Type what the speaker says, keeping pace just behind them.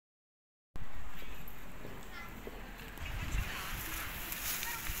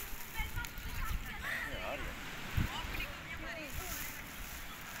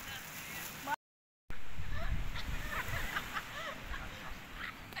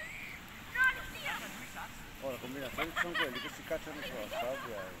sono quelli che si cacciano sulla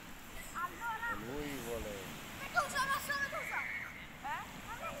sabbia e lui vuole...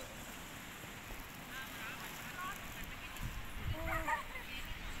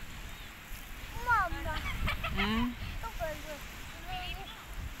 Mamma!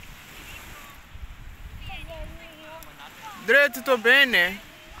 Dre, tutto bene?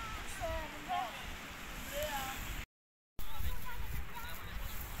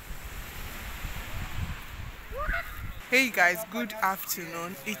 Hey guys, good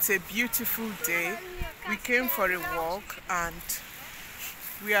afternoon. It's a beautiful day. We came for a walk and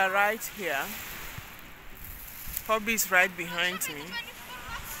we are right here. Hobby is right behind me.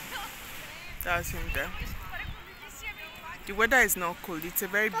 That's him there. The weather is not cold. It's a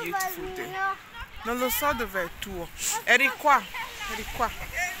very beautiful day. Non lo so dov'è il tuo. Eri qua. Eri qua.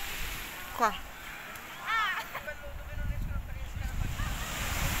 Qua.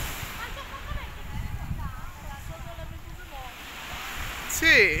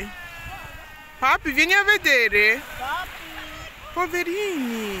 Sì. Papi, vieni a vedere. Papi.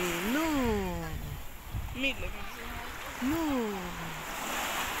 Poverini. No. No.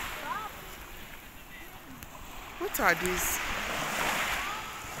 What are these?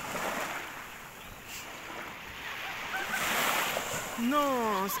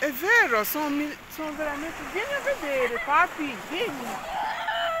 No, è vero, sono veramente... Vieni a vedere, papi, vieni.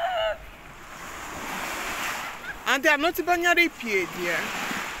 Andiamo, non ti bagnare i piedi,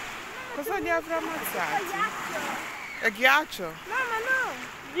 Cosa li avrà ammazzati? È ghiaccio? Mamma, no.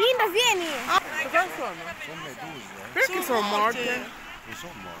 Linda, vieni. Cosa sono? Sono meduse. Perché sono morte? Non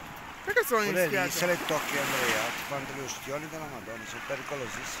sono morte. Perché sono in spiaggia? Se le tocchi, Andrea, ti fanno delle ustioni della Madonna, sono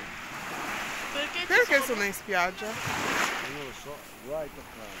pericolosissimi. Perché sono in spiaggia? Non lo so, vai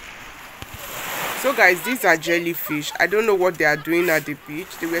toccare. So guys, these are jellyfish. I don't know what they are doing at the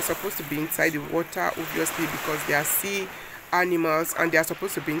beach. They were supposed to be inside the water, obviously, because they are sea animals and they are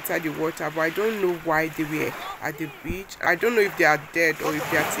supposed to be inside the water, but I don't know why they were at the beach. I don't know if they are dead or if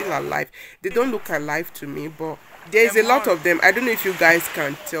they are still alive. They don't look alive to me, but there is a lot of them. I don't know if you guys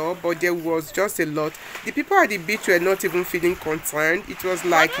can tell, but there was just a lot. The people at the beach were not even feeling concerned. It was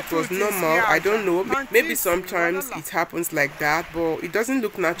like it was normal. I don't know, maybe sometimes it happens like that, but it doesn't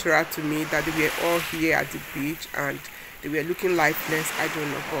look natural to me that they were all here at the beach and they were looking lifeless. I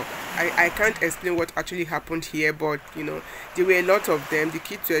don't know, but I can't explain what actually happened here, but you know, there were a lot of them. The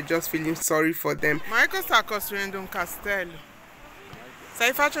kids were just feeling sorry for them. Michael sta costruendo un castello.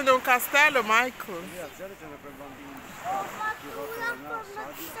 Stai facendo un castello, Michael?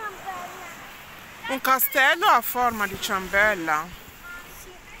 Un castello a forma di ciambella.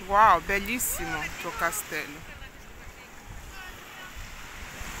 Wow, bellissimo il tuo castello.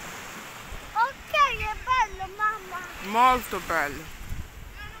 Ok, è bello, mamma. Molto bello.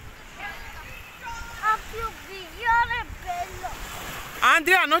 Ha più villone, è bello.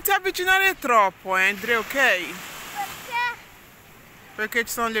 Andrea, non ti avvicinare troppo, Andrea, ok? Perché? Perché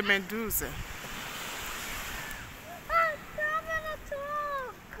ci sono le meduse.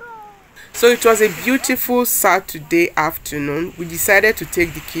 So it was a beautiful Saturday afternoon. We decided to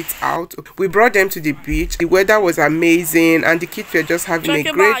take the kids out. We brought them to the beach. The weather was amazing and the kids were just having a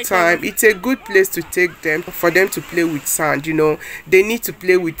great time. It's a good place to take them, for them to play with sand, you know. They need to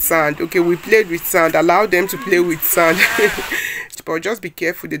play with sand. Okay, we played with sand. Allow them to play with sand. But just be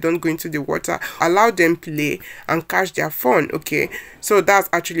careful they don't go into the water. Allow them play and catch their fun, okay? So that's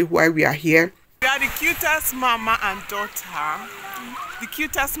actually why we are here. We are the cutest mama and daughter. The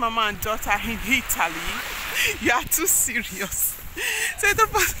cutest mama and daughter in Italy. You are too serious. Say the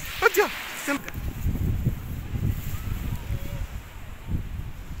oddio.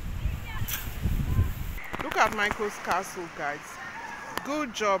 Look at Michael's castle, guys.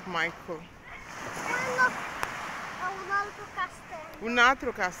 Good job, Michael. Un altro castello. Un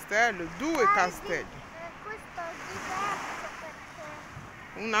altro castello, due castelli. Questo è diverso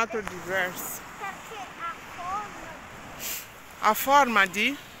perché... Un altro diverso. Perché ha forma. A forma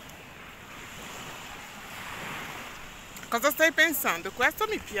di? Cosa stai pensando? Questo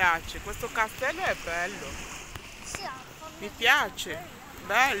mi piace, questo castello è bello. Sì, ha forma Mi piace,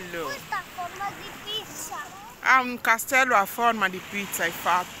 bello. Questa ha forma di pizza. Ah, un castello a forma di pizza hai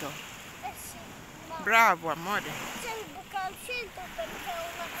fatto. Sì. Bravo, amore. C'è il buco al centro perché è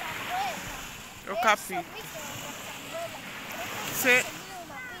una ciambella. Ho capito. Sì.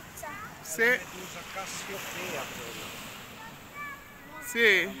 Sì.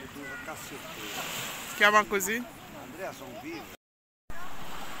 Sì. Si chiama così? Andrea, sono vivo.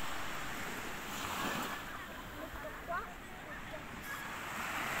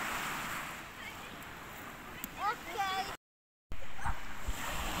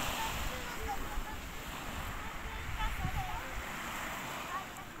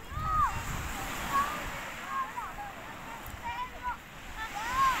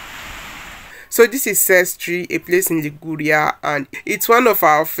 So this is Sestri, a place in Liguria, and it's one of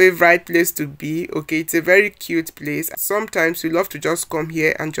our favorite places to be. Okay, it's a very cute place. Sometimes we love to just come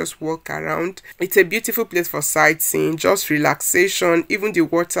here and just walk around. It's a beautiful place for sightseeing, just relaxation, even the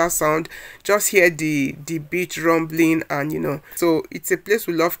water sound, just hear the beach rumbling, and so it's a place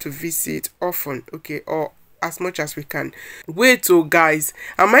we love to visit often, okay, or as much as we can. Wait, oh guys,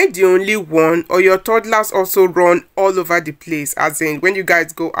 am I the only one, or your toddlers also run all over the place? As in, when you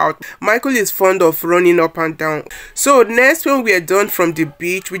guys go out, Michael is fond of running up and down. So next, when we are done from the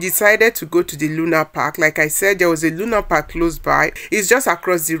beach, we decided to go to the Luna Park. Like I said, there was a Luna Park close by. It's just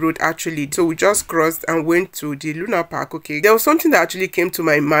across the road actually, so we just crossed and went to the Luna Park. Okay, there was something that actually came to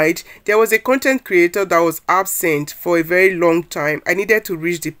my mind. There was a content creator that was absent for a very long time. I needed to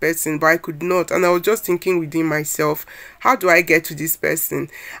reach the person, but I could not, and I was just thinking within myself, how do I get to this person?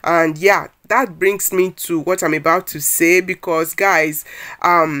 And yeah, that brings me to what I'm about to say, because guys,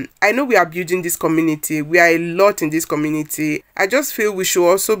 I know we are building this community. We are a lot in this community. I just feel we should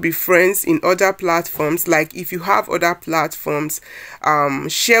also be friends in other platforms. Like, if you have other platforms,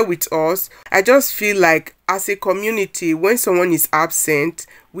 share with us. I just feel like as a community, when someone is absent,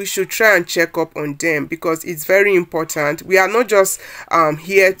 we should try and check up on them, because it's very important. We are not just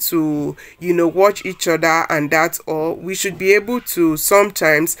here to watch each other and that's all. We should be able to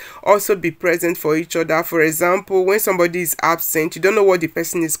sometimes also be present for each other. For example, when somebody is absent, you don't know what the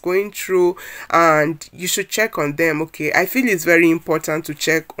person is going through, and you should check on them. Okay, I feel it's very important to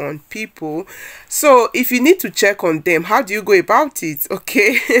check on people. So if you need to check on them, how do you go about it?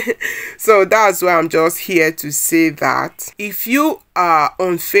 Okay, so that's why I'm just here to say that if you are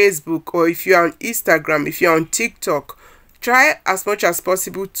on Facebook, or if you're on Instagram, if you're on TikTok, try as much as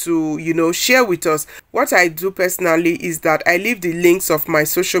possible to share with us. What I do personally is that I leave the links of my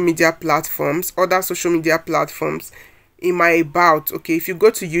social media platforms, other social media platforms, in my about. Okay, if you go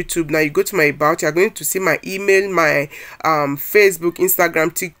to YouTube now, you go to my about, you're going to see my email, my Facebook,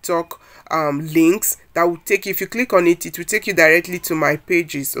 Instagram, TikTok links that will take you. If you click on it, it will take you directly to my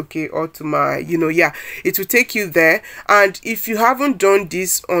pages, okay, or to my it will take you there. And if you haven't done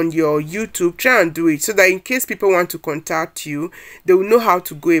this on your YouTube, try and do it, so that in case people want to contact you, they will know how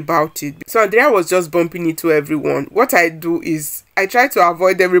to go about it. So Andrea was just bumping into everyone. What I do is I try to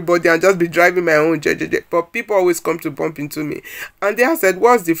avoid everybody and just be driving my own JJJ, but people always come to bump into me. And they said,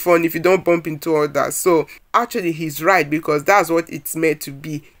 what's the fun if you don't bump into others? So actually he's right, because that's what it's meant to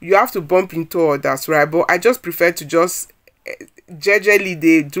be. You have to bump into others, right? But I just prefer to just jejely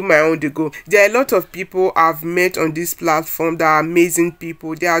they do my own, they go. There are a lot of people I've met on this platform that are amazing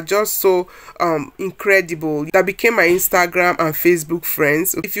people. They are just so incredible, that became my Instagram and Facebook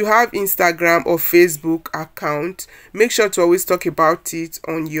friends. If you have Instagram or Facebook account, make sure to always talk about it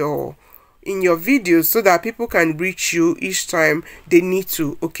on in your videos, so that people can reach you each time they need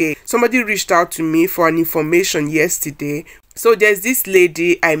to. Okay, somebody reached out to me for an information yesterday. So there's this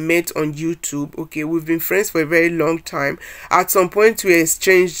lady I met on YouTube. Okay, we've been friends for a very long time. At some point we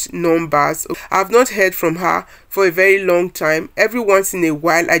exchanged numbers. I've not heard from her for a very long time. Every once in a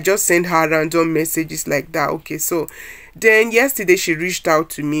while I just send her random messages like that. Okay, so then yesterday she reached out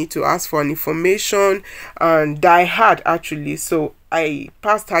to me to ask for an information, and I had actually, so I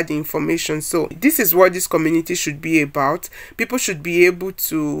passed her the information. So this is what this community should be about. People should be able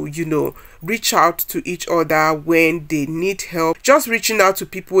to reach out to each other when they need help. Just reaching out to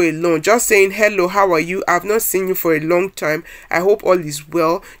people alone, just saying hello, how are you, I've not seen you for a long time, I hope all is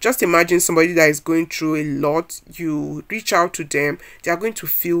well. Just imagine somebody that is going through a lot, you reach out to them, they are going to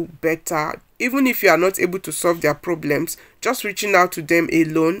feel better. Even if you are not able to solve their problems, just reaching out to them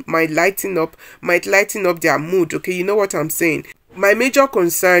alone might lighten up their mood. Okay, you know what I'm saying. My major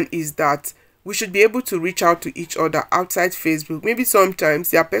concern is that we should be able to reach out to each other outside Facebook. Maybe sometimes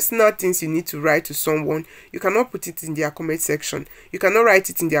there are personal things you need to write to someone. You cannot put it in their comment section. You cannot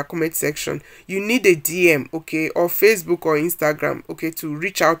write it in their comment section. You need a DM, okay, or Facebook or Instagram, okay, to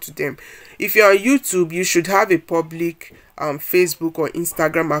reach out to them. If you're on YouTube, you should have a public Facebook or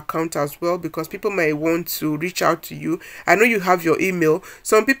Instagram account as well, because people might want to reach out to you. I know you have your email.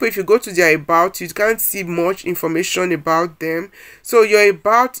 Some people, if you go to their about, you can't see much information about them. So your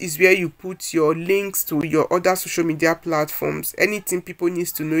about is where you put your links to your other social media platforms, anything people need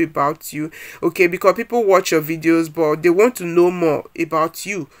to know about you, okay, because people watch your videos but they want to know more about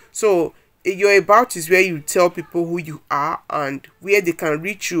you. So your about is where you tell people who you are and where they can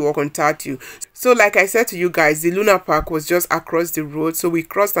reach you or contact you. So like I said to you guys, the Luna Park was just across the road, so we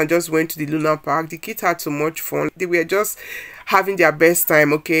crossed and just went to the Luna Park. The kids had so much fun. They were just having their best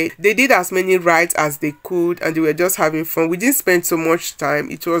time. Okay, they did as many rides as they could and they were just having fun. We didn't spend so much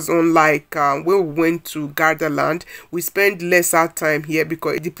time. It was unlike when we went to Gardaland. We spent lesser time here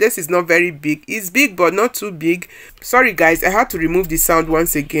because the place is not very big. It's big but not too big. Sorry guys, I had to remove the sound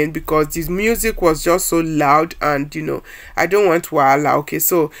once again because this music was just so loud, and you know, I don't want wahala. Okay,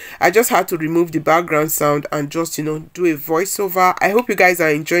 so I just had to remove the background sound and just, you know, do a voiceover. I hope you guys are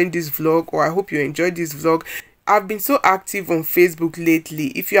enjoying this vlog, or I hope you enjoyed this vlog. I've been so active on Facebook lately.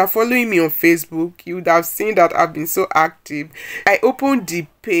 If you are following me on Facebook, you would have seen that I've been so active. I opened the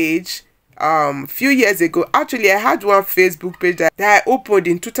page few years ago. Actually, I had one Facebook page that I opened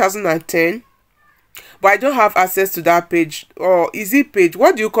in 2010, but I don't have access to that page. Or is it page?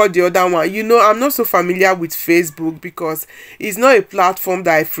 What do you call the other one? You know, I'm not so familiar with Facebook because it's not a platform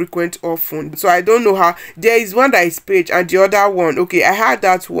that I frequent often, so I don't know how. There is one that is page and the other one, okay, I had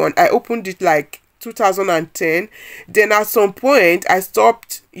that one. I opened it like 2010. Then at some point I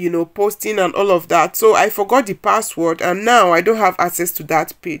stopped, you know, posting and all of that, so I forgot the password and now I don't have access to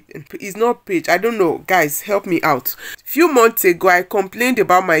that page. It's not page, I don't know. Guys, help me out. Few months ago I complained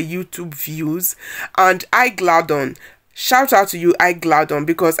about my YouTube views, and Gardaland, shout out to you, Gardaland,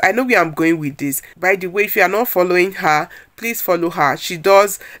 because I know where I'm going with this. By the way, if you are not following her, please follow her. She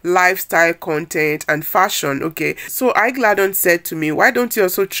does lifestyle content and fashion. Okay, so Gardaland said to me, why don't you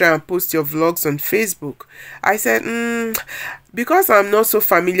also try and post your vlogs on Facebook? I said, because I'm not so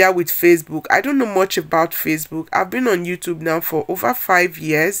familiar with Facebook, I don't know much about Facebook. I've been on YouTube now for over 5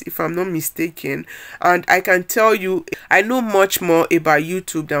 years, if I'm not mistaken, and I can tell you I know much more about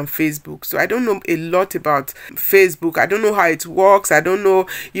YouTube than Facebook. So I don't know a lot about Facebook. I don't know how it works. I don't know,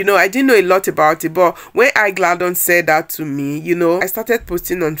 you know, I didn't know a lot about it. But when Gardaland said that to me, you know, I started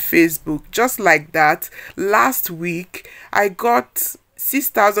posting on Facebook just like that. Last week I got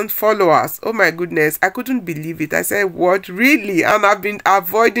 6,000 followers. Oh my goodness, I couldn't believe it. I said, what, really? And I've been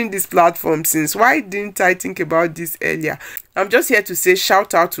avoiding this platform since. Why didn't I think about this earlier? I'm just here to say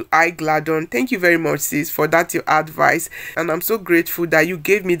shout out to Gardaland. Thank you very much, sis, for that your advice, and I'm so grateful that you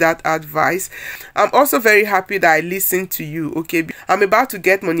gave me that advice. I'm also very happy that I listened to you. Okay, I'm about to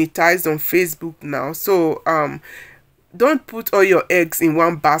get monetized on Facebook now, so don't put all your eggs in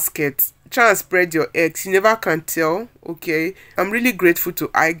one basket. Try and spread your eggs. You never can tell. Okay, I'm really grateful to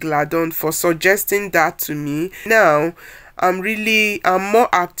Gardaland for suggesting that to me. Now I'm more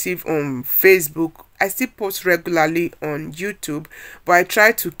active on Facebook. I still post regularly on YouTube, but I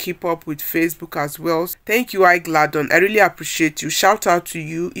try to keep up with Facebook as well. Thank you, Gardaland. I really appreciate you. Shout out to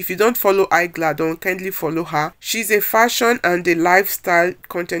you. If you don't follow Gardaland, kindly follow her. She's a fashion and a lifestyle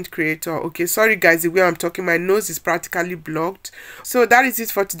content creator. Okay, sorry guys, the way I'm talking, my nose is practically blocked. So that is it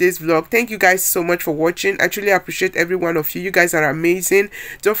for today's vlog. Thank you guys so much for watching. I truly appreciate every one of you. You guys are amazing.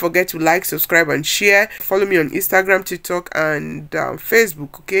 Don't forget to like, subscribe, and share. Follow me on Instagram, TikTok, and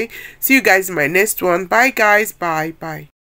Facebook. Okay, see you guys in my next one. Bye guys. Bye.